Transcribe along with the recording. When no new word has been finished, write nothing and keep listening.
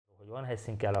olyan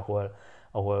helyszín kell,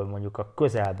 ahol mondjuk a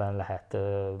közelben lehet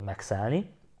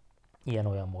megszállni,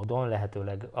 ilyen-olyan módon,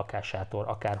 lehetőleg akár sátor,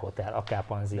 akár hotel, akár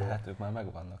panzió. De hát ők már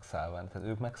meg vannak szállva, tehát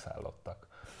ők megszállottak.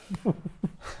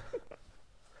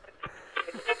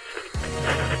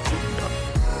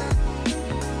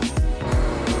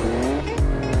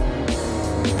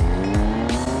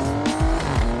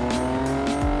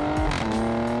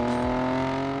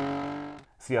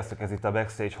 Sziasztok, ez itt a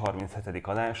Backstage 37.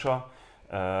 adása.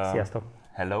 Sziasztok!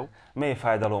 Hello! Mély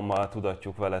fájdalommal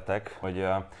tudatjuk veletek, hogy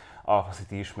Alpha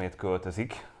City ismét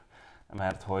költözik,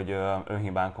 mert hogy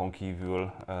önhibánkon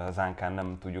kívül zánkán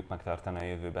nem tudjuk megtartani a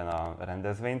jövőben a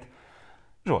rendezvényt.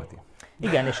 Zsolti!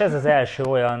 Igen, és ez az első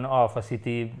olyan Alpha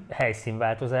City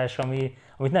helyszínváltozás,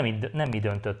 amit nem mi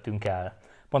döntöttünk el.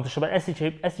 Pontosabban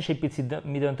ezt is egy picit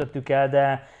mi döntöttük el,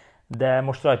 de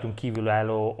most rajtunk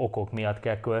kívülálló okok miatt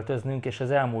kell költöznünk, és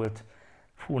az elmúlt,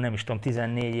 nem is tudom,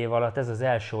 14 év alatt ez az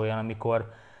első olyan,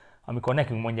 amikor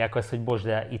nekünk mondják azt, hogy bocs,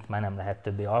 de itt már nem lehet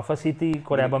többé Alpha City.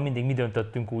 Korábban mindig mi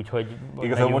döntöttünk úgy, hogy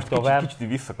igazából most tovább. Kicsit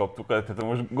visszakaptuk, tehát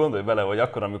most gondolj bele, hogy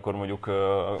akkor, amikor mondjuk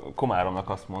Komáromnak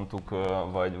azt mondtuk,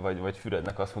 vagy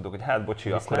Fürednek azt mondtuk, hogy hát bocsi,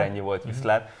 viszlát. Akkor ennyi volt,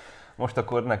 viszlát. Most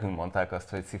akkor nekünk mondták azt,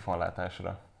 hogy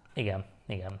szifonlátásra. Igen.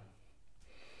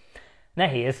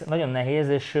 Nehéz, nagyon nehéz,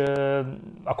 és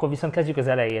akkor viszont kezdjük az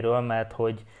elejéről, mert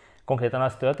hogy konkrétan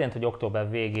az történt, hogy október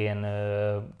végén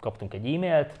kaptunk egy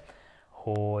e-mailt,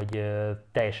 hogy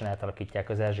teljesen átalakítják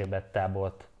az Erzsébet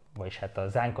tábort, vagyis hát a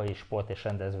Zánkai Sport és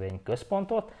Rendezvény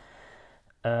Központot,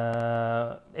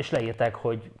 és leírták,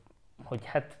 hogy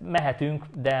hát mehetünk,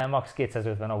 de max.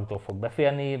 250 autó fog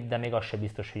beférni, de még az sem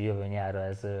biztos, hogy jövő nyárra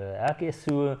ez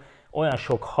elkészül. Olyan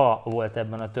sok ha volt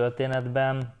ebben a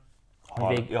történetben,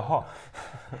 hogy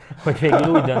végül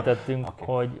úgy döntöttünk,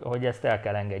 okay, hogy ezt el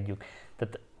kell engedjük.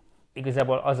 Tehát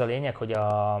igazából az a lényeg, hogy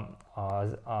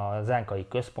a Zánkai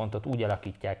Központot úgy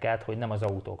alakítják át, hogy nem az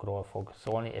autókról fog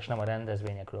szólni, és nem a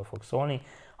rendezvényekről fog szólni,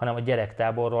 hanem a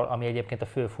gyerektáborról, ami egyébként a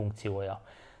fő funkciója.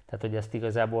 Tehát, hogy ezt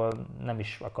igazából nem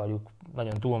is akarjuk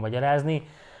nagyon túlmagyarázni.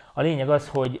 A lényeg az,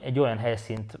 hogy egy olyan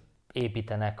helyszínt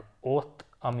építenek ott,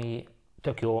 ami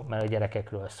tök jó, mert a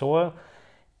gyerekekről szól,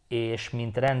 és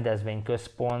mint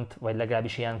rendezvényközpont, vagy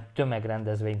legalábbis ilyen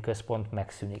tömegrendezvényközpont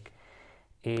megszűnik.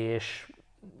 És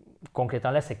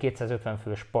konkrétan lesz egy 250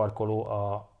 fős parkoló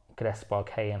a Kressz Park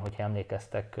helyén, hogyha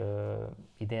emlékeztek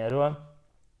idénről,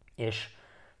 és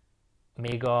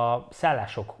még a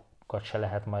szállásokat se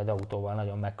lehet majd autóval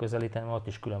nagyon megközelíteni, ott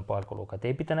is külön parkolókat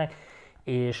építenek,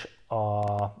 és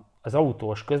az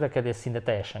autós közlekedés szinte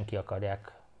teljesen ki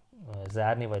akarják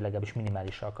zárni, vagy legalábbis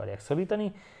minimálisra akarják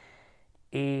szorítani,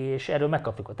 és erről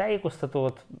megkaptuk a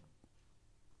tájékoztatót,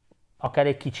 akár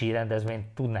egy kicsi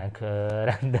rendezvényt tudnánk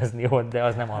rendezni ott, de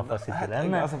az nem Alpha City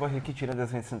lenne. Az a baj, hogy kicsi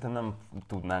rendezvényt szerintem nem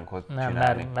tudnánk ott nem,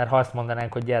 csinálni. Mert ha azt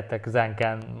mondanánk, hogy gyertek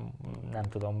Zánkán, nem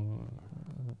tudom,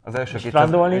 az első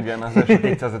strandolni. Igen, az első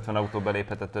 250 autó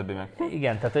beléphet, a többi meg.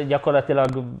 Igen, tehát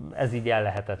gyakorlatilag ez így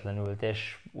ellehetetlenült,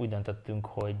 és úgy döntöttünk,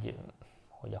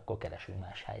 hogy akkor keresünk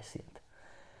más helyszínt.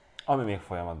 Ami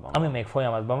még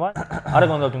folyamatban van. Arra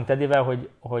gondoltunk Tedivel,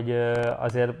 hogy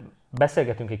azért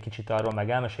beszélgetünk egy kicsit arról, meg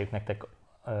elmeséljük nektek,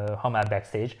 ha már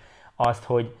backstage, azt,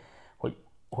 hogy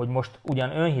most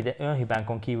ugyan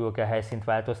önhibánkon kívül kell helyszínt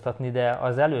változtatni, de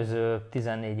az előző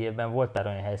 14 évben volt pár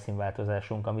olyan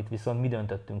helyszínváltozásunk, amit viszont mi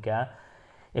döntöttünk el,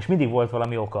 és mindig volt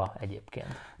valami oka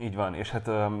egyébként. Így van, és hát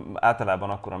általában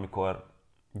akkor, amikor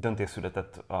döntés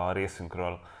született a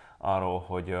részünkről arról,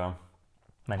 hogy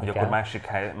akkor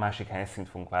másik helyszínt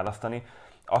fogunk választani,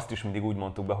 azt is mindig úgy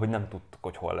mondtuk be, hogy nem tudtuk,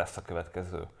 hogy hol lesz a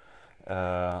következő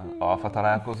Alpha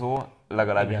találkozó.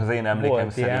 Legalábbis igen, az én emlékem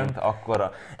szerint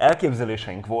akkor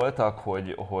elképzeléseink voltak,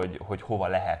 hogy hova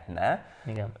lehetne.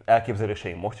 Igen.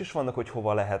 Elképzeléseink most is vannak, hogy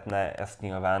hova lehetne, ezt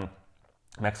nyilván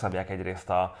megszabják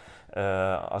egyrészt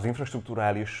az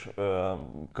infrastrukturális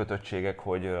kötöttségek,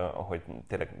 hogy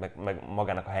tényleg meg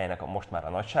magának a helynek most már a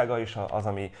nagysága is az,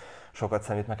 ami sokat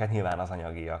számít, meg hát nyilván az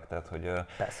anyagiak. Tehát, hogy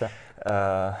persze.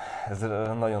 Ez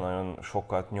nagyon-nagyon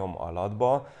sokat nyom a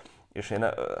latba. És én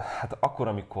hát akkor,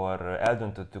 amikor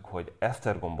eldöntöttük, hogy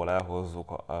Esztergomból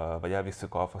elhozzuk, vagy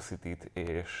elvisszük Alpha Cityt,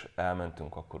 és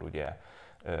elmentünk akkor ugye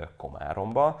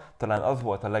Komáromba, talán az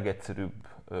volt a legegyszerűbb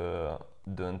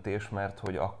döntés, mert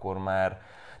hogy akkor már,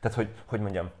 tehát hogy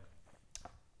mondjam,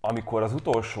 amikor az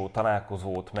utolsó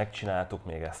találkozót megcsináltuk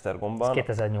még Esztergomban, ez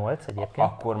 2008 egyébként,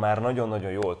 akkor már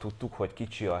nagyon-nagyon jól tudtuk, hogy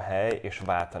kicsi a hely, és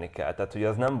váltani kell. Tehát, hogy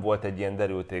az nem volt egy ilyen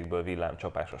derültékből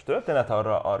villámcsapásos történet,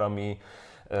 arra mi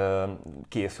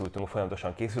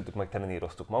folyamatosan készültünk, meg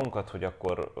teleníroztuk magunkat, hogy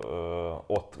akkor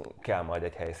ott kell majd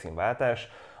egy helyszínváltás.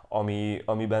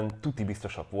 amiben tuti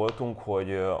biztosak voltunk,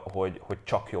 hogy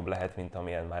csak jobb lehet, mint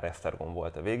amilyen már Esztergom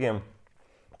volt a végén.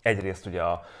 Egyrészt ugye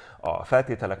a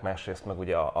feltételek, másrészt meg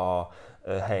ugye a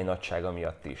hely nagysága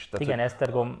miatt is. Tehát, igen,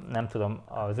 Esztergom, nem tudom,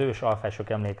 az ős alfások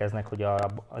emlékeznek, hogy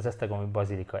az esztergomi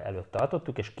bazilika előtt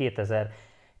tartottuk, és 2001-től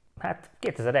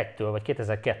vagy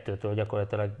 2002-től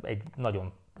gyakorlatilag egy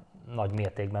nagyon nagy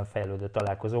mértékben fejlődő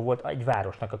találkozó volt egy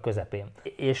városnak a közepén.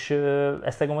 És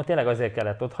Esztergomot tényleg azért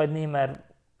kellett otthagyni, mert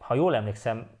ha jól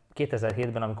emlékszem,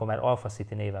 2007-ben, amikor már Alpha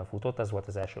City néven futott, az volt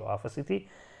az első Alpha City,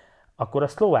 akkor a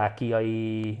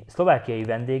szlovákiai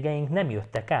vendégeink nem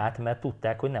jöttek át, mert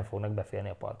tudták, hogy nem fognak beférni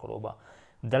a parkolóba.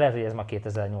 De lehet, hogy ez ma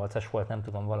 2008-as volt, nem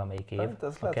tudom, valamelyik év. Hát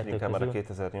ez lehet, hogy inkább már a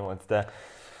 2008, de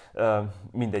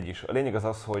mindegy is. A lényeg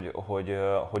az, hogy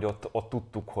ott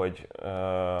tudtuk, hogy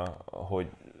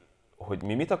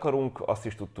mi mit akarunk, azt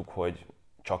is tudtuk, hogy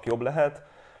csak jobb lehet.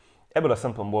 Ebből a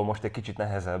szempontból most egy kicsit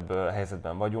nehezebb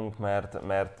helyzetben vagyunk, mert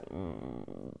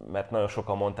nagyon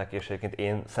sokan mondták, és egyébként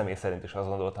én személy szerint is azt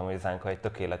gondoltam, hogy Zánka egy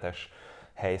tökéletes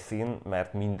helyszín,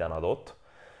 mert minden adott.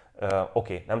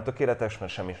 Oké, nem tökéletes,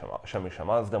 mert semmi sem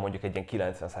az, de mondjuk egy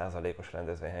ilyen 90%-os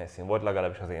rendezvényhelyszín volt,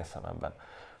 legalábbis az én szememben.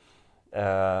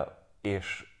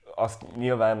 És azt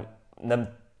nyilván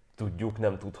nem tudjuk,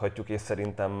 nem tudhatjuk, és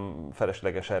szerintem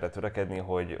felesleges erre törekedni,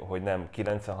 hogy nem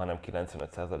 90, hanem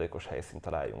 95%-os helyszínt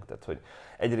találjunk. Tehát, hogy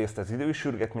egyrészt ez idő is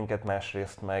sürget minket,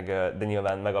 másrészt meg, de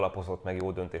nyilván megalapozott, meg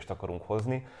jó döntést akarunk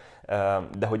hozni.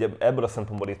 De hogy ebből a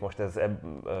szempontból itt most ez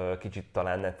kicsit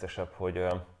talán neccesebb,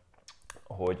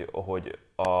 hogy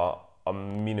a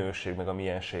minőség, meg a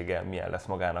miensége milyen lesz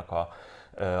magának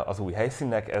az új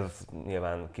helyszínnek, ez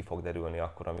nyilván ki fog derülni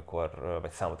akkor, amikor,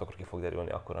 vagy számotokra ki fog derülni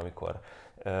akkor, amikor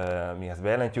mi ezt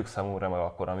bejelentjük, számomra meg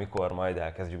akkor, amikor majd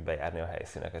elkezdjük bejárni a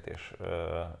helyszíneket,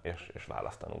 és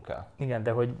választanunk kell. Igen,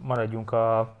 de hogy maradjunk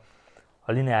a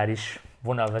lineáris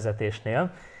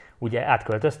vonalvezetésnél, ugye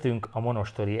átköltöztünk a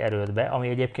monostori erődbe, ami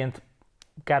egyébként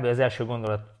kb. Az első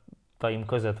gondolataim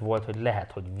között volt, hogy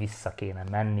lehet, hogy vissza kéne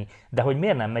menni, de hogy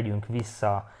miért nem megyünk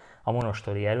vissza a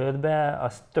monostori erődbe,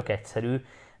 az tök egyszerű,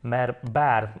 mert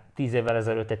bár 10 évvel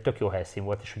ezelőtt egy tök jó helyszín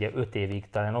volt, és ugye 5 évig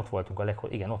talán ott voltunk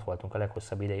a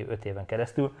leghosszabb idejű 5 éven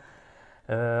keresztül,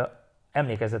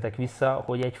 emlékezzetek vissza,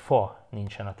 hogy egy fa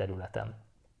nincsen a területen.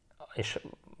 És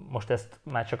most ezt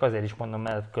már csak azért is mondom,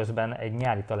 mert közben egy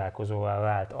nyári találkozóvá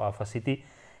vált Alpha City,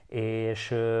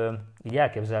 és így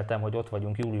elképzeltem, hogy ott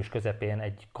vagyunk július közepén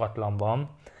egy katlanban,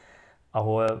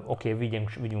 ahol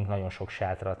vigyünk nagyon sok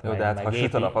sátrat. Jó, de hát ha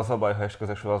süt a nap, az a baj, ha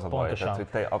esközösül, az a baj. Pontosan.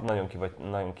 Tehát, hogy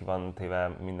nagyon ki van téve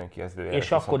mindenki ezdőjére.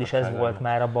 És akkor is ez volt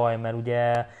már a baj, mert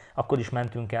ugye akkor is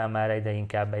mentünk el már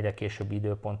egyre későbbi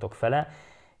időpontok fele,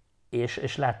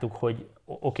 és láttuk, hogy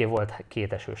volt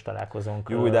 2 esős találkozónk.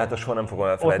 Jó, de hát azt soha nem fogom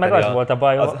elfelejteni. Ott meg az volt a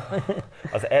baj.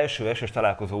 Az első esős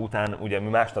találkozó után, ugye mi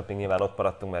másnap még nyilván ott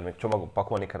maradtunk, mert még csomagot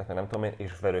pakolni kellett, meg nem tudom én,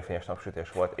 és verőfényes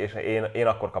napsütés volt. És én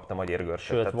akkor kaptam a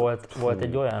gyérgörcsöt. Sőt, volt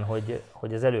egy olyan,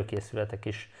 hogy az előkészületek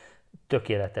is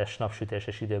tökéletes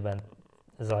napsütéses időben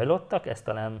zajlottak, ez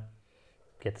talán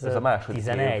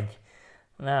 2011.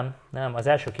 Nem, az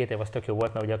első 2 év az tök jó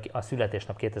volt, mert ugye a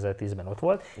születésnap 2010-ben ott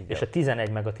volt, igen. És a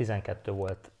 11 meg a 12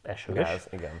 volt esős. Gáz,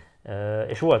 igen.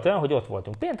 És volt olyan, hogy ott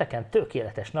voltunk pénteken,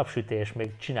 tökéletes napsütés,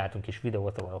 még csináltunk is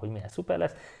videót róla, hogy milyen szuper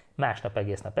lesz, másnap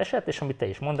egész nap esett, és amit te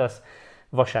is mondasz,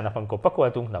 vasárnap, amikor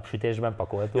pakoltunk, napsütésben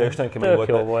pakoltunk. Ja, és tök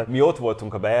jó volt. Mi ott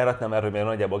voltunk a bejáratnál, erről még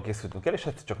nagyjából készültünk el, és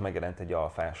hát csak megjelent egy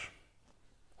alfás.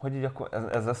 Hogy így akkor,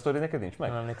 ez a sztori neked nincs meg?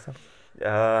 Nem emlékszem.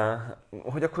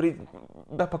 Hogy akkor így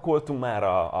bepakoltunk már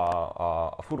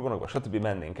a furgonokba, stb.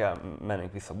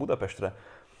 mennénk vissza Budapestre,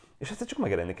 és egyszer csak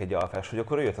megjelenik egy alfás, hogy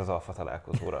akkor ő jött az alfa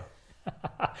találkozóra.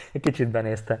 Kicsit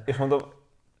benézte. És mondom,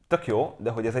 tök jó, de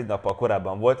hogy ez egy nappal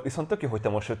korábban volt, viszont tök jó, hogy te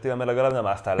most jöttél, mert legalább nem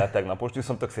áztál le tegnap, most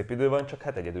viszont tök szép idő van, csak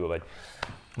hát egyedül vagy.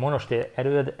 Monostori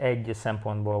erőd egy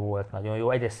szempontból volt nagyon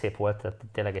jó, egyrészt szép volt, tehát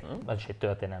tényleg az is egy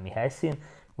történelmi helyszín.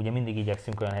 Ugye mindig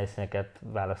igyekszünk olyan helyszíneket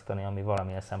választani, ami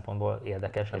valamilyen szempontból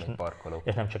érdekes,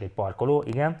 és nem csak egy parkoló,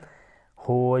 igen,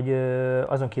 hogy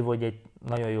azon kívül, hogy egy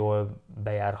nagyon jól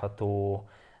bejárható,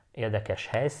 érdekes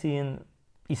helyszín,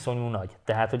 iszonyú nagy.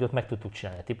 Tehát, hogy ott meg tudtuk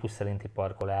csinálni a típus szerinti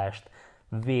parkolást,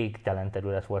 végtelen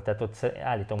terület volt, tehát ott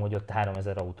állítom, hogy ott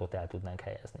 3000 autót el tudnánk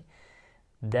helyezni.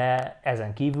 De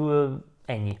ezen kívül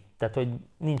ennyi. Tehát, hogy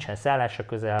nincsen szállás a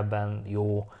közelben,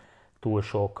 jó, túl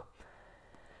sok.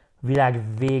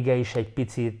 Világ vége is egy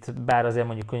picit, bár azért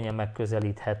mondjuk könnyen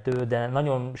megközelíthető, de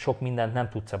nagyon sok mindent nem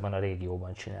tudsz abban a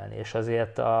régióban csinálni. És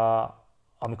azért,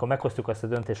 amikor meghoztuk azt a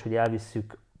döntést, hogy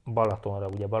elvisszük Balatonra,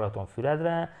 ugye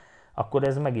Balatonfüredre, akkor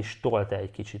ez meg is tolta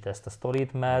egy kicsit ezt a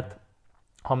sztorit, mert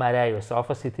ha már eljössz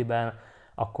Alpha City-ben,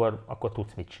 akkor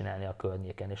tudsz mit csinálni a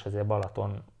környéken, és azért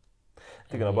Balaton...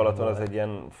 Igen, a Balaton az egy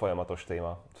ilyen folyamatos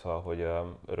téma, szóval, hogy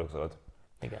örökzöld.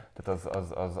 Igen. Tehát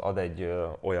az ad egy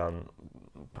olyan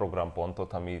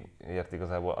programpontot, amiért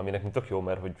igazából, ami nekünk tök jó,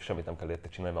 mert hogy semmit nem kell érte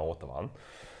csinálni, mert ott van.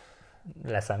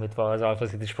 Leszámítva az Alpha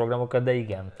City-s programokat, de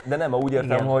igen. De nem, úgy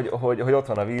értem, hogy ott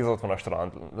van a víz, ott van a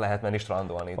strand, lehet menni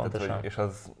strandolni. Tehát, és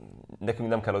az, nekünk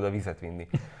nem kell oda vizet vinni.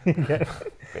 Igen,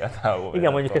 Például.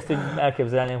 igen, mondjuk ezt úgy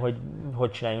elképzelném,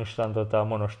 hogy csináljunk strandot a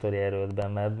Monostori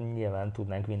erődben, mert nyilván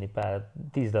tudnánk vinni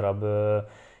 10 darab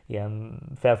ilyen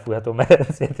felfújható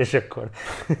medencét, és akkor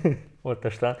ott a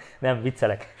strand. Nem,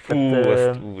 viccelek.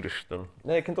 Úristen.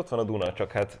 De egyébként ott van a Duna,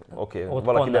 csak hát oké. Ott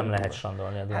valaki nem lehet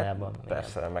strandolni a Dunában. Hát,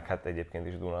 persze, meg hát egyébként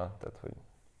is Duna. Tehát, hogy...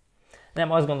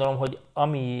 Nem, azt gondolom, hogy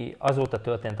ami azóta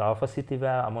történt Alpha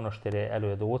City-vel, a Monostori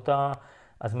erőd óta,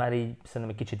 az már így szerintem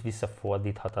egy kicsit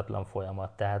visszafordíthatatlan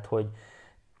folyamat. Tehát, hogy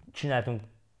csináltunk,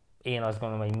 én azt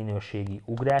gondolom, egy minőségi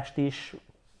ugrást is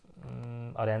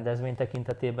a rendezvény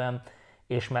tekintetében,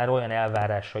 és már olyan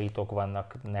elvárásaitok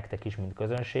vannak nektek is, mint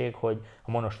közönség, hogy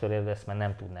a Monostori ezt már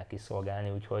nem tudnák kiszolgálni,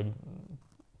 úgyhogy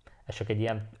ez csak egy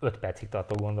ilyen 5 percig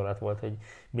tartó gondolat volt, hogy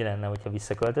mi lenne, hogyha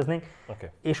visszaköltöznénk. Okay.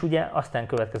 És ugye aztán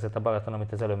következett a Balaton,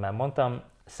 amit az előbb már mondtam,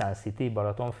 Sun City,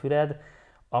 Balatonfüred,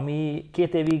 ami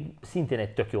 2 évig szintén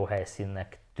egy tök jó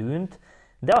helyszínnek tűnt,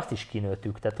 de azt is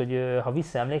kinőttük. Tehát, hogy ha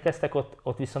visszaemlékeztek,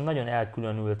 ott viszont nagyon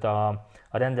elkülönült a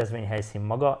rendezvényhelyszín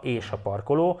maga és a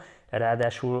parkoló,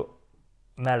 ráadásul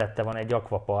mellette van egy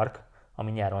akvapark,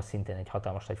 ami nyáron szintén egy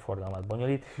hatalmas nagy forgalmat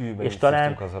bonyolít. És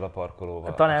talán azzal a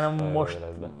parkolóval. Talán most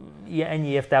ennyi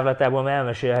évtávlatából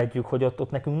elmesélhetjük, hogy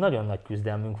ott nekünk nagyon nagy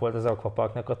küzdelmünk volt az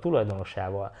akvaparknak a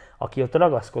tulajdonosával, aki ott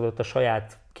ragaszkodott a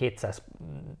saját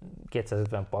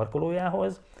 250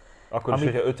 parkolójához. Akkor is,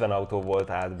 hogyha 50 autó volt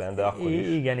át benne, de akkor is.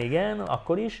 Igen,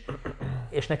 akkor is.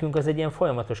 És nekünk az egy ilyen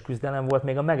folyamatos küzdelem volt,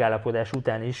 még a megállapodás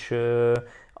után is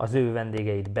az ő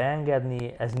vendégeit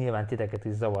beengedni. Ez nyilván titeket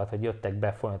is zavart, hogy jöttek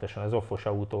be folyamatosan az offos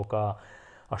autók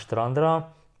a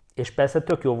strandra. És persze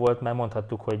tök jó volt, mert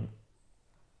mondhattuk, hogy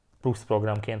plusz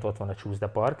programként ott van a Csúszda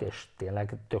Park, és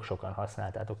tényleg tök sokan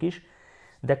használtátok is.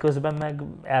 De közben meg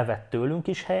elvett tőlünk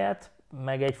is helyet,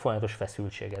 meg egy folyamatos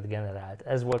feszültséget generált.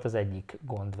 Ez volt az egyik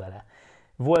gond vele.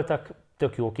 Voltak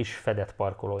tök jó kis fedett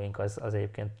parkolóink, az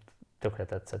egyébként tökre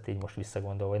tetszett így most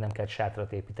visszagondolva, hogy nem kellett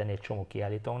sátrat építeni egy csomó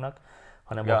kiállítónak,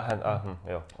 hanem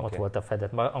ott volt a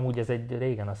fedett. Amúgy ez egy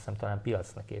régen azt hiszem talán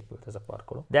piacnak épült ez a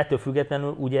parkoló. De ettől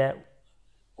függetlenül ugye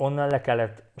onnan le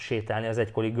kellett sétálni az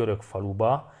egykori görög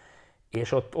faluba,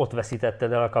 és ott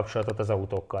veszítetted el a kapcsolatot az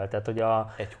autókkal. Tehát, hogy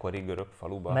egykori görög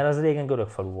faluba? Mert az régen görög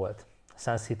falu volt.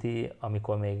 Sun City,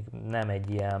 amikor még nem egy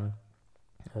ilyen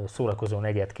szórakozó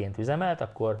negyedként üzemelt,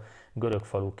 akkor görög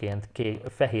faluként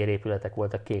fehér épületek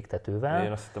voltak kék tetővel.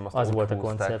 Én azt hittem, az volt a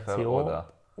koncepció.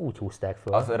 Úgy húzták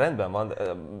fel. Az rendben van.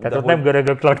 Tehát ott nem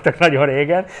görögök laktak nagyon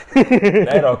régen.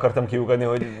 Erre akartam kiugadni,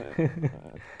 hogy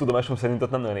tudomásom szerint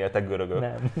ott nem nagyon éltek görögök.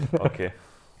 Nem. Oké.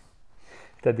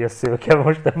 Teddy a szőke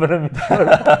most ebben a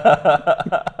műsorban.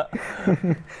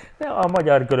 A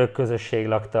magyar-görög közösség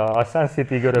lakta, a Sun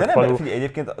City görög falu. Nem, figyelj,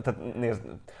 egyébként, tehát nézd,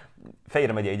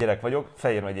 Fejér megyei gyerek vagyok,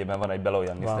 Fejér megyében van egy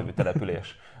Belojannis nevű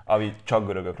település, ami csak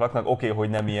görögök laknak. Oké, hogy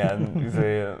nem ilyen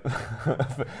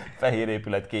fehér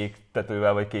épület kék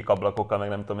tetővel vagy kék ablakokkal, meg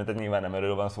nem tudom, tehát nyilván nem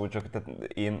erről van szó, csak tehát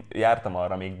én jártam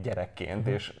arra még gyerekként,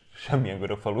 és semmilyen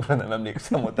görög falura nem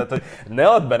emlékszem ott, tehát hogy ne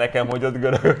add be nekem, hogy ott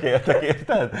görögök éltek,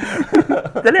 érted?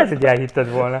 De lehet, hogy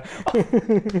elhitted volna.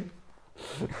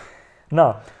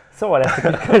 Na, szóval ezt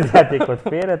a közjátékot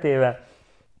félretéve.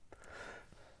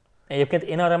 Egyébként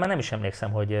én arra már nem is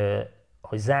emlékszem, hogy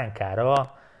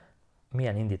Zánkára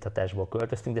milyen indítatásból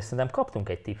költöztünk, de szerintem kaptunk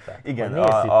egy tippet. Igen,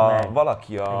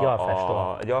 valaki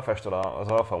egy alfástól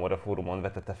az Alfa Amore fórumon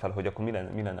vetette fel, hogy akkor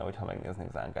mi lenne, hogyha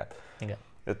megnéznénk Zánkát. Igen.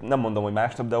 Nem mondom, hogy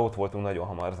másnap, de ott voltunk nagyon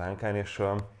hamar Zánkán,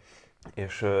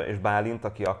 és Bálint,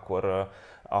 aki akkor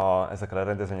ezekkel a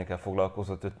rendezvényekkel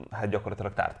foglalkozott, hát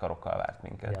gyakorlatilag tártkarokkal várt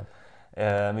minket. Igen.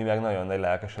 Mi meg nagyon nagy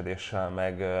lelkesedéssel,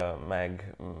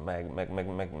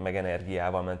 meg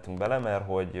energiával mentünk bele, mert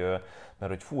hogy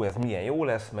fú, ez milyen jó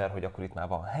lesz, mert hogy akkor itt már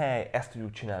van hely, ezt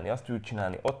tudjuk csinálni, azt tudjuk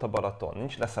csinálni, ott a Balaton,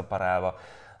 nincs leszeparálva.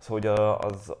 Szóval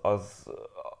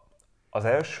az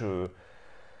első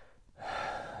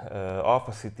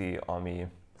Alpha City, ami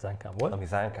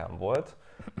Zánkán volt,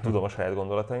 tudom a saját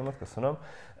gondolataimat, köszönöm,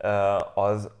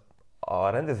 a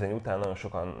rendezvény után nagyon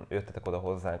sokan jöttetek oda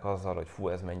hozzánk azzal, hogy fú,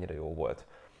 ez mennyire jó volt.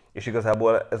 És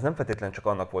igazából ez nem feltétlenül csak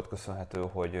annak volt köszönhető,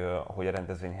 hogy a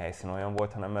rendezvény helyszín olyan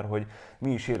volt, hanem mert hogy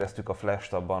mi is éreztük a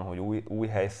flash-t abban, hogy új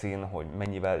helyszín, hogy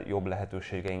mennyivel jobb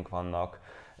lehetőségeink vannak,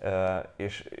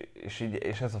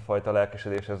 és ez a fajta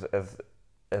lelkesedés,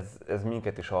 ez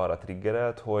minket is arra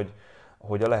triggerelt,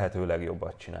 hogy a lehető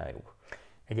legjobbat csináljuk.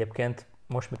 Egyébként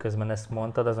most miközben ezt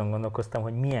mondtad, azon gondolkoztam,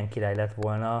 hogy milyen király lett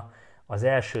volna az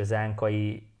első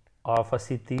zánkai Alpha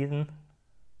City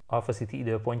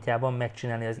időpontjában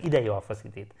megcsinálni az idei Alpha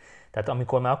City-t. Tehát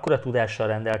amikor már akkora tudással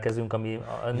rendelkezünk, ami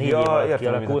a 4 év alatt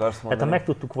kialakult, tehát ha meg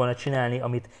tudtuk volna csinálni,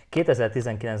 amit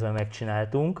 2019-ben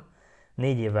megcsináltunk,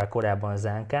 4 évvel korábban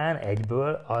Zánkán,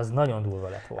 egyből, az nagyon durva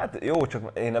lett volna. Hát jó,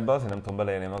 csak én ebbe azért nem tudom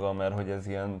beleélni magam, mert hogy ez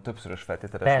ilyen többszörös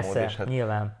feltételes Persze, mód. És hát...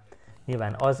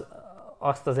 nyilván.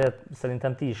 Azt azért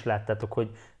szerintem ti is láttátok,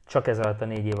 hogy csak ez alatt a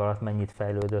 4 év alatt mennyit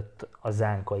fejlődött a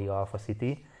zánkai Alpha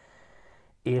City,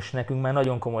 és nekünk már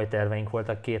nagyon komoly terveink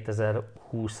voltak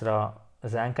 2020-ra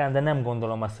Zánkán, de nem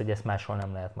gondolom azt, hogy ezt máshol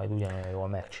nem lehet majd ugyanolyan jól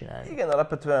megcsinálni. Igen,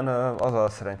 alapvetően az a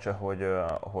szerencse,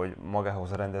 hogy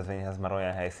magához a rendezvényhez már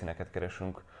olyan helyszíneket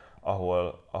keresünk,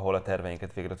 ahol a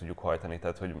terveinket végre tudjuk hajtani.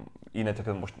 Tehát, hogy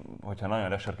innentől most, hogyha nagyon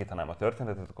resarkítanám a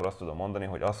történetet, akkor azt tudom mondani,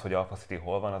 hogy az, hogy Alpha City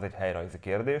hol van, az egy helyrajzi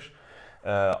kérdés.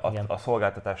 A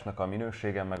szolgáltatásnak a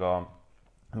minősége, meg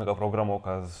a programok,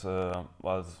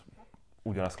 az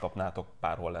ugyanazt kapnátok,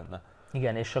 bárhol lenne.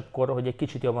 Igen, és akkor, hogy egy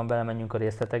kicsit jobban belemenjünk a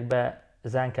részletekbe,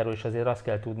 Zánkáról is azért azt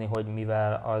kell tudni, hogy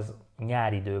mivel az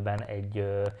nyáridőben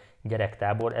egy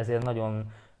gyerektábor, ezért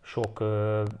nagyon sok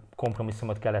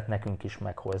kompromisszumot kellett nekünk is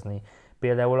meghozni.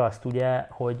 Például azt ugye,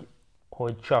 hogy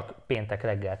csak péntek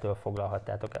reggeltől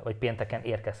foglalhattátok, vagy pénteken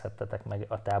érkezhettetek meg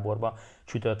a táborba,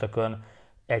 csütörtökön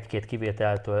egy-két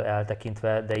kivételtől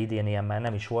eltekintve, de idén ilyen már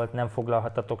nem is volt, nem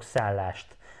foglalhattatok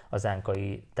szállást a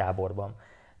zánkai táborban.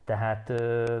 Tehát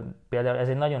például ez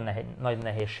egy nagyon nagy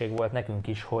nehézség volt nekünk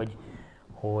is,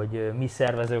 hogy mi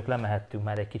szervezők lemehettünk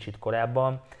már egy kicsit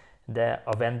korábban, de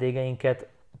a vendégeinket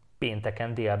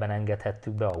pénteken délben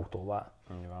engedhettük be autóval.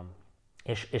 Nyilván.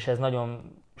 És ez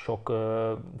nagyon sok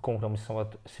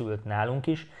kompromisszumot szült nálunk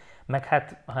is, meg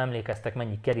hát, ha emlékeztek,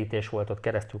 mennyi kerítés volt ott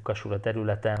Keresztül-Kassura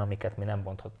területen, amiket mi nem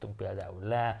bonthattunk például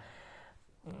le.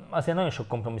 Azért nagyon sok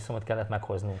kompromisszumot kellett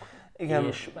meghoznunk. Igen,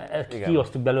 és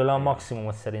kiosztuk belőle a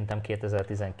maximumot szerintem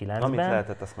 2019-ben. Amit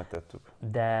lehetett, azt megtettük.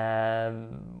 De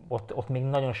ott még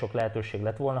nagyon sok lehetőség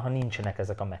lett volna, ha nincsenek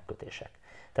ezek a megkötések.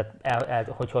 Tehát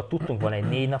hogyha tudtunk volna egy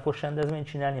 4 napos rendezvényt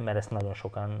csinálni, mert ezt nagyon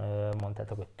sokan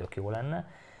mondtátok, hogy tök jó lenne,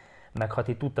 meg ha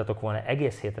ti tudtatok volna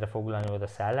egész hétre foglalni oda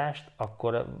szállást,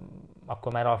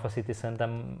 akkor már Alpha City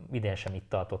szerintem idén sem itt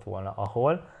tartott volna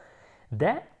ahol.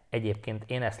 De egyébként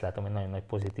én ezt látom egy nagyon nagy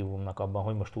pozitívumnak abban,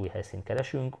 hogy most új helyszínt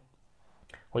keresünk,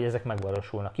 hogy ezek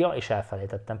megvalósulnak. Ja, és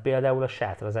elfelejtettem például a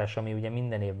sátrazás, ami ugye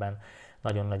minden évben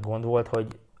nagyon nagy gond volt,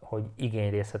 hogy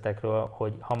igényrészetekről,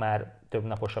 hogy ha már több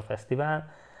napos a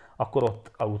fesztivál, akkor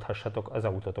ott aludhassatok az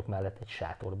autótok mellett egy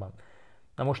sátorban.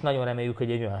 Na most nagyon reméljük,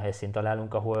 hogy egy olyan helyszínt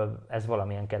találunk, ahol ez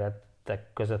valamilyen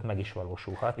keretek között meg is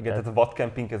valósulhat. Igen, tehát a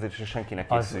vadkempingezésre senkinek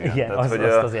készüljön. Igen, tehát,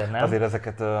 azt azért nem. Azért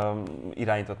ezeket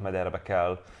irányított mederbe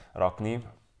kell rakni.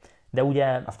 De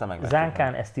ugye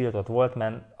Zánkán ez tiltott volt,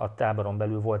 mert a táboron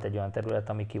belül volt egy olyan terület,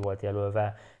 ami ki volt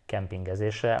jelölve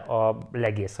kempingezésre a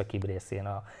legészakibb részén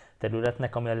a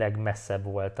területnek, ami a legmesszebb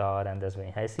volt a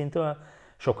rendezvény helyszíntől.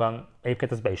 Sokan,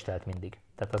 egyébként az be is telt mindig,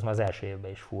 tehát az már az első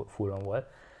évben is fullon volt.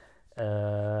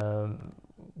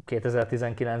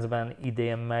 2019-ben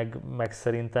idén meg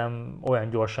szerintem olyan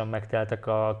gyorsan megteltek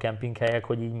a kempinghelyek,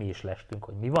 hogy így mi is lestünk,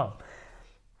 hogy mi van.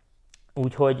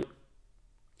 Úgyhogy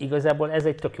igazából ez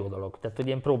egy tök jó dolog. Tehát, hogy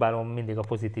én próbálom mindig a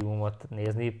pozitívumot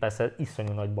nézni, persze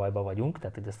iszonyú nagy bajba vagyunk,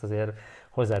 tehát hogy ezt azért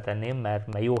hozzátenném,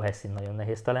 mert jó helyszín nagyon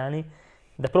nehéz találni,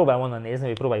 de próbáljuk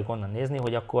onnan nézni,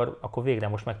 hogy akkor végre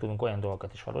most meg tudunk olyan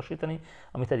dolgokat is valósítani,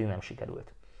 amit eddig nem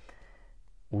sikerült.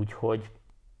 Úgyhogy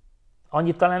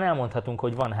annyit talán elmondhatunk,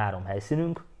 hogy van 3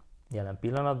 helyszínünk jelen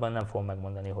pillanatban, nem fogom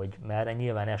megmondani, hogy merre,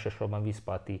 nyilván elsősorban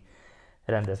vízparti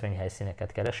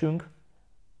rendezvényhelyszíneket keresünk.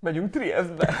 Megyünk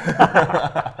Triestbe!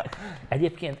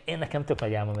 Egyébként nekem tök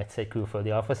nagy álmom egyszer egy külföldi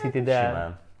Alpha City,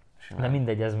 de simán. De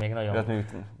mindegy, ez még nagyon...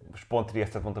 Most pont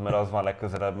Triestet mondtam, mert az van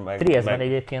legközelebb. Triestben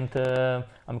egyébként,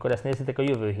 amikor ezt nézitek, a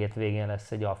jövő hét végén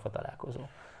lesz egy Alpha találkozó.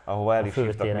 Ahova el is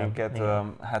hívtak minket,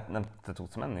 hát nem, te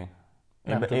tudsz menni?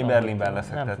 Én Berlinben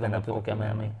leszek, tehát én nem tudok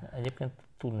menni. Egyébként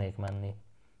tudnék menni,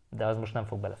 de az most nem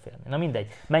fog beleférni. Na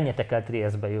mindegy, menjetek el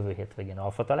Triestbe jövő hétvégén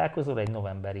Alpha találkozóra, egy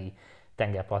novemberi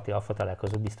tengerparti Alpha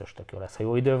találkozó biztos tök jó lesz. Ha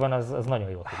jó idő van, az nagyon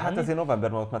jó tud Hát menni. azért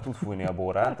novemberben ott már tud fújni a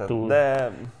bórát,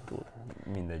 de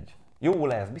mindegy. Jó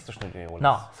lesz, biztos nagyon jó lesz.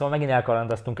 Na, szóval megint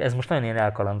elkalandoztunk, ez most nagyon ilyen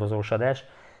elkalandozós adás.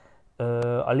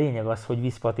 A lényeg az, hogy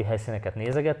vízparti helyszíneket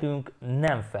nézegetünk,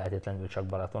 nem feltétlenül csak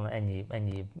Balaton,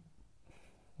 ennyi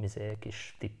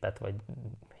kis tippet vagy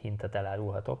hintet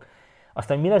elárulhatok.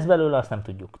 Aztán mi lesz belőle, azt nem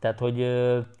tudjuk. Tehát, hogy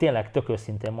tényleg tök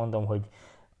őszintén mondom,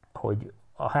 hogy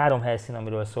a 3 helyszín,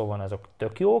 amiről szó van, azok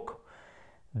tök jók,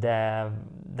 de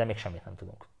még semmit nem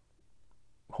tudunk.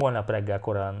 Holnap reggel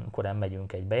korán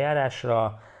megyünk egy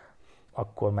bejárásra,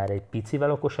 akkor már egy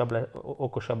picivel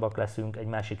okosabbak leszünk, egy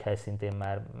másik helyszínt én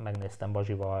már megnéztem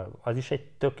Bazsival, az is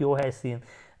egy tök jó helyszín,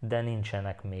 de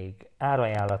nincsenek még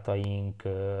árajánlataink,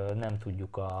 nem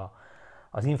tudjuk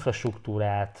az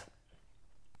infrastruktúrát,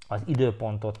 az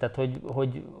időpontot, tehát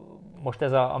hogy most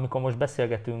amikor most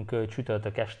beszélgetünk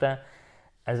csütörtök este,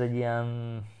 ez egy ilyen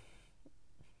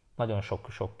nagyon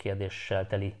sok kérdéssel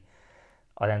teli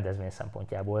a rendezvény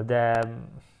szempontjából, de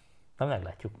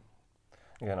meglátjuk.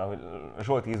 Igen,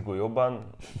 Zsolt izgul jobban,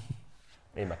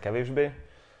 én meg kevésbé.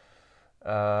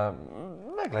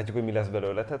 Meglátjuk, hogy mi lesz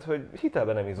belőle, tehát hogy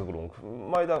hitelben nem izgulunk.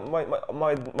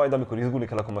 Majd amikor izgulni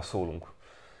kell, akkor majd szólunk.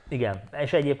 Igen,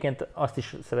 és egyébként azt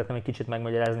is szeretném egy kicsit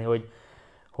megmagyarázni,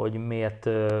 hogy miért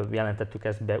jelentettük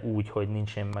ezt be úgy, hogy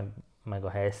nincsen meg a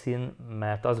helyszín,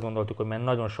 mert azt gondoltuk, hogy már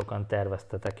nagyon sokan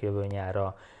terveztetek jövő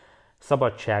nyárra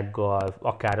szabadsággal,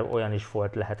 akár olyan is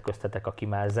volt, lehet köztetek, aki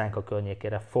már Zánka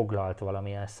környékére foglalt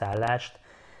valamilyen szállást,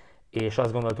 és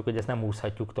azt gondoltuk, hogy ezt nem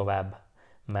úszhatjuk tovább,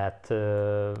 mert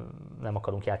nem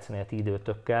akarunk játszani a ti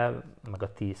időtökkel, meg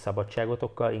a ti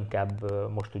szabadságotokkal, inkább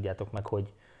most tudjátok meg,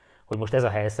 hogy most ez a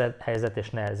helyzet, és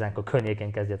ne Zánka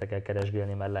környékén kezdjetek el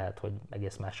keresgélni, mert lehet, hogy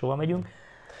egész máshova megyünk.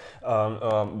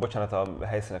 Bocsánat, a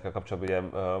helyszínekkel kapcsolatban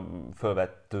ugye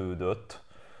fölvetődött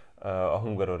a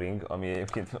Hungaroring, ami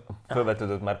egyébként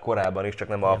fölvetődött már korábban is, csak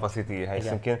nem Alpha City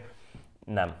helyszínként.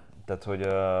 Nem. Tehát, hogy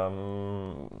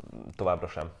továbbra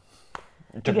sem.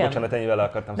 Csak igen. Bocsánat, ennyivel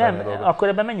akartam zárni a dolgot. Akkor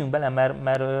ebben menjünk bele,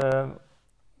 mert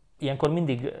ilyenkor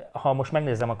mindig, ha most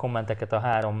megnézem a kommenteket a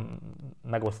 3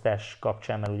 megosztás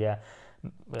kapcsán, mert ugye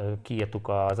kiírtuk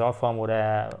az Alfa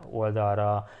Amore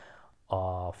oldalra,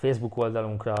 a Facebook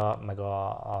oldalunkra, meg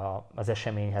az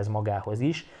eseményhez magához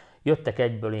is, jöttek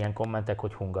egyből ilyen kommentek,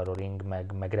 hogy Hungaroring,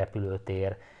 meg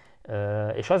repülőtér.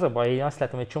 És az a baj, én azt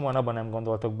látom, hogy csomóan abban nem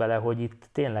gondoltok bele, hogy itt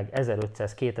tényleg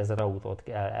 1500-2000 autót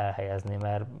kell elhelyezni,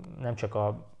 mert nem csak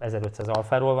a 1500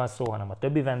 Alfáról van szó, hanem a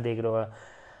többi vendégről,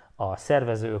 a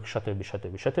szervezők,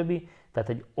 stb. Tehát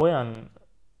egy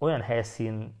olyan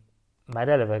helyszín már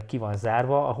eleve ki van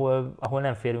zárva, ahol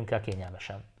nem férünk el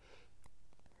kényelmesen.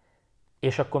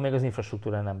 És akkor még az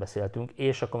infrastruktúrán nem beszéltünk,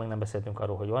 és akkor még nem beszéltünk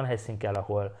arról, hogy olyan helyszín kell,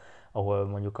 ahol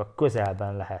mondjuk a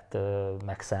közelben lehet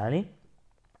megszállni,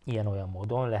 ilyen-olyan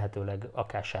módon, lehetőleg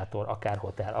akár sátor, akár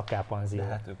hotel, akár panzió. De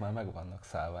hát ők már meg vannak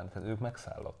szállva, tehát ők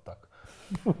megszállottak.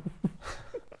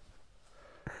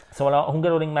 Szóval a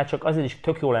Hungaroring már csak azért is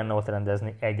tök jó lenne ott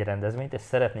rendezni egy rendezvényt, és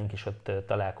szeretnénk is ott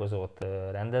találkozót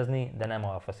rendezni, de nem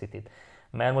Alpha City-t.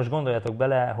 Mert most gondoljatok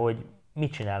bele, hogy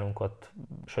mit csinálunk ott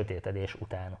sötétedés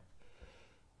után.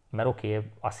 Mert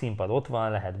oké, a színpad ott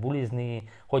van, lehet bulizni,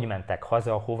 hogy mentek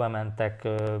haza, hova mentek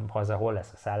haza, hol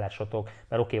lesz a szállásotok,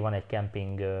 mert oké, van egy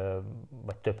kemping,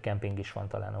 vagy több kemping is van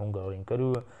talán a Hungaroring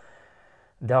körül,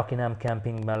 de aki nem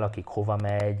kempingben lakik, hova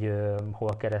megy,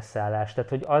 hol keresztszállás, tehát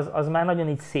hogy az már nagyon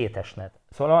így szétesne.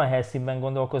 Szóval olyan helyszínben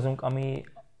gondolkozunk,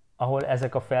 ahol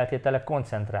ezek a feltételek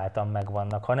koncentráltan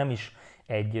megvannak, ha nem is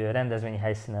egy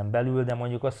rendezvényhelyszínen belül, de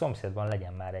mondjuk a szomszédban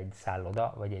legyen már egy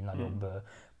szálloda, vagy egy nagyobb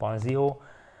panzió,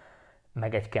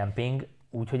 meg egy kemping,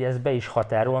 úgyhogy ez be is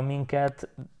határol minket,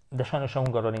 de sajnos a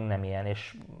Hungaroring nem ilyen,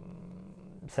 és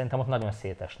szerintem ott nagyon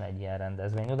szétesne egy ilyen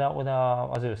rendezvény. Oda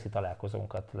az őszi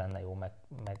találkozónkat lenne jó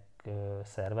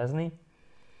megszervezni.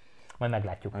 Majd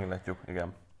meglátjuk. Meglátjuk,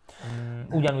 igen.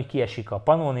 Ugyanúgy kiesik a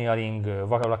Pannonia Ring,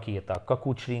 valaki írta a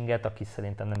Kakucs Ringet, aki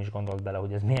szerintem nem is gondolt bele,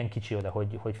 hogy ez milyen kicsi oda,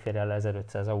 hogy fér el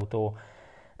 1500 autó.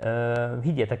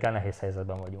 Higgyétek el, nehéz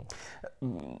helyzetben vagyunk.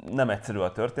 Nem egyszerű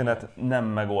a történet, nem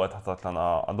megoldhatatlan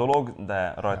a dolog,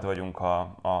 de rajta vagyunk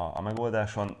a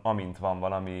megoldáson, amint van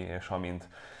valami, és amint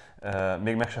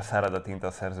még meg se szárad a tinta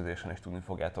a szerződésen, és tudni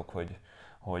fogjátok,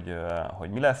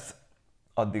 hogy mi lesz.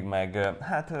 Addig meg,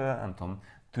 hát nem tudom,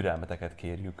 türelmeteket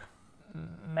kérjük.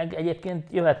 Meg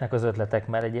egyébként jöhetnek az ötletek,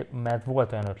 mert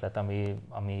volt olyan ötlet,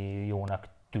 ami jónak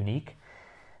tűnik,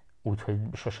 úgyhogy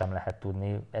sosem lehet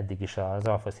tudni, eddig is az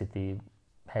Alpha City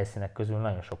helyszínek közül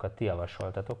nagyon sokat ti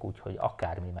javasoltatok, úgyhogy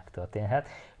akármi megtörténhet.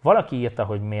 Valaki írta,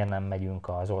 hogy miért nem megyünk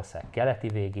az ország keleti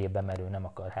végébe, mert ő nem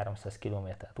akar 300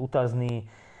 kilométert utazni.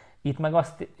 Itt meg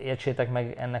azt értsétek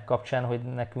meg ennek kapcsán, hogy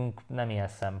nekünk nem ilyen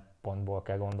szempontból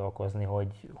kell gondolkozni,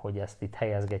 hogy ezt itt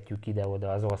helyezgetjük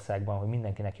ide-oda az országban, hogy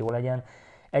mindenkinek jó legyen.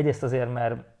 Egyrészt azért,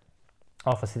 mert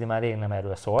Alpha City már rég nem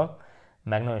erről szól,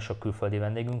 meg nagyon sok külföldi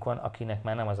vendégünk van, akinek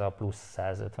már nem az a plusz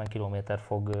 150 km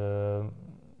fog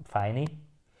fájni.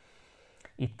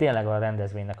 Itt tényleg a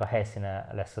rendezvénynek a helyszíne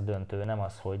lesz a döntő, nem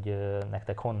az, hogy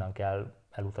nektek honnan kell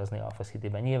elutazni Alpha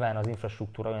Cityben. Nyilván az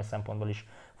infrastruktúra olyan szempontból is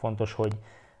fontos, hogy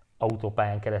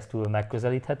autópályán keresztül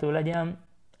megközelíthető legyen,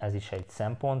 ez is egy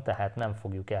szempont, tehát nem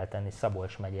fogjuk eltenni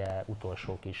Szabolcs megye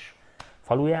utolsó kis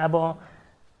falujába,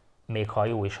 még ha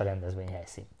jó is a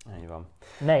rendezvényhelyszín. Így van.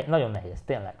 Nagyon nehéz,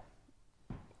 tényleg.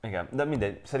 Igen, de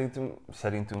mindegy,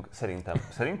 szerintem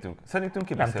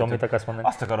kibeszéltük. Nem tudom, mit akarsz mondani.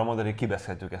 Azt akarom mondani, hogy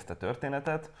kibeszéltük ezt a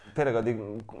történetet. Tényleg addig,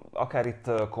 akár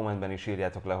itt kommentben is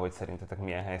írjátok le, hogy szerintetek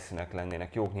milyen helyszínek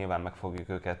lennének jók, nyilván meg fogjuk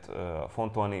őket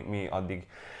fontolni. Mi addig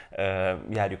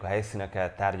járjuk a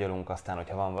helyszíneket, tárgyalunk, aztán,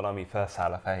 hogyha van valami,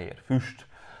 felszáll a fehér füst,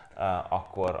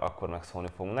 akkor megszólni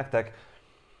fogunk nektek.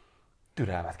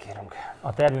 Türelmet kérünk.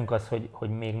 A tervünk az, hogy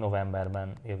még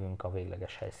novemberben jövünk a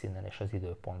végleges helyszínen és az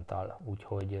időponttal,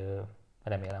 úgyhogy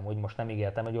remélem, hogy most nem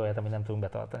ígértem egy olyat, amit nem tudunk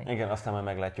betartani. Igen, aztán majd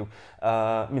meglátjuk.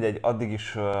 Mindegy, addig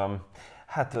is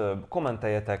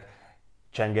kommenteljetek,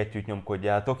 csengettyűt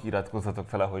nyomkodjátok, iratkozzatok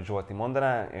fel, ahogy Zsolti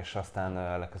mondaná, és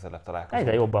aztán legközelebb találkozunk.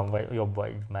 Egyre jobb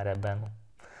vagy már ebben.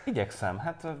 Igyekszem,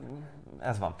 hát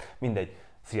ez van. Mindegy,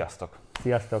 sziasztok!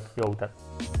 Sziasztok, jó utat!